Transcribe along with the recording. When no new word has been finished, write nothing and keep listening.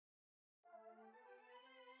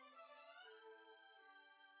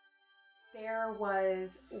There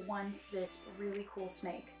was once this really cool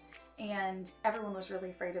snake, and everyone was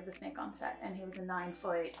really afraid of the snake on set, and he was a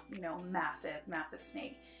 9-foot, you know, massive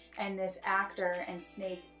snake. And this actor and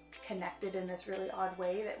snake connected in this really odd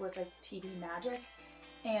way that was like TV magic.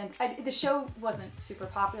 And the show wasn't super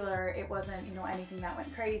popular, it wasn't, you know, anything that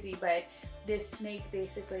went crazy, but this snake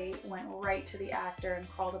basically went right to the actor and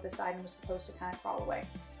crawled up his side and was supposed to kind of crawl away.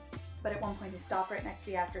 But at one point he stopped right next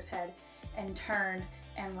to the actor's head and turned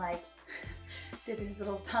and like did his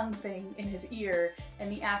little tongue thing in his ear,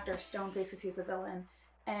 and the actor stone-faced because he was a villain.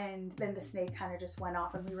 And then the snake kind of just went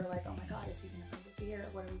off, and we were like, oh my god, is he gonna hurt his ear?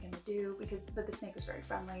 What are we gonna do? But the snake was very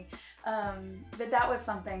friendly. But that was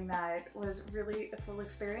something that was really a cool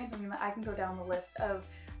experience. I mean, I can go down the list of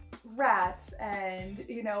rats and,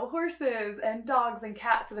 you know, horses and dogs and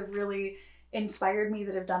cats that have really inspired me,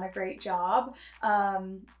 that have done a great job.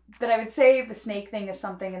 But I would say the snake thing is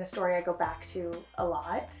something in a story I go back to a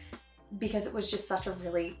lot, because it was just such a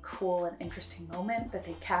really cool and interesting moment that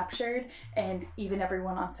they captured, and even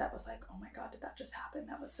everyone on set was like, oh my god, did that just happen?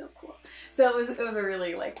 That was so cool. So it was a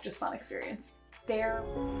really like just fun experience. There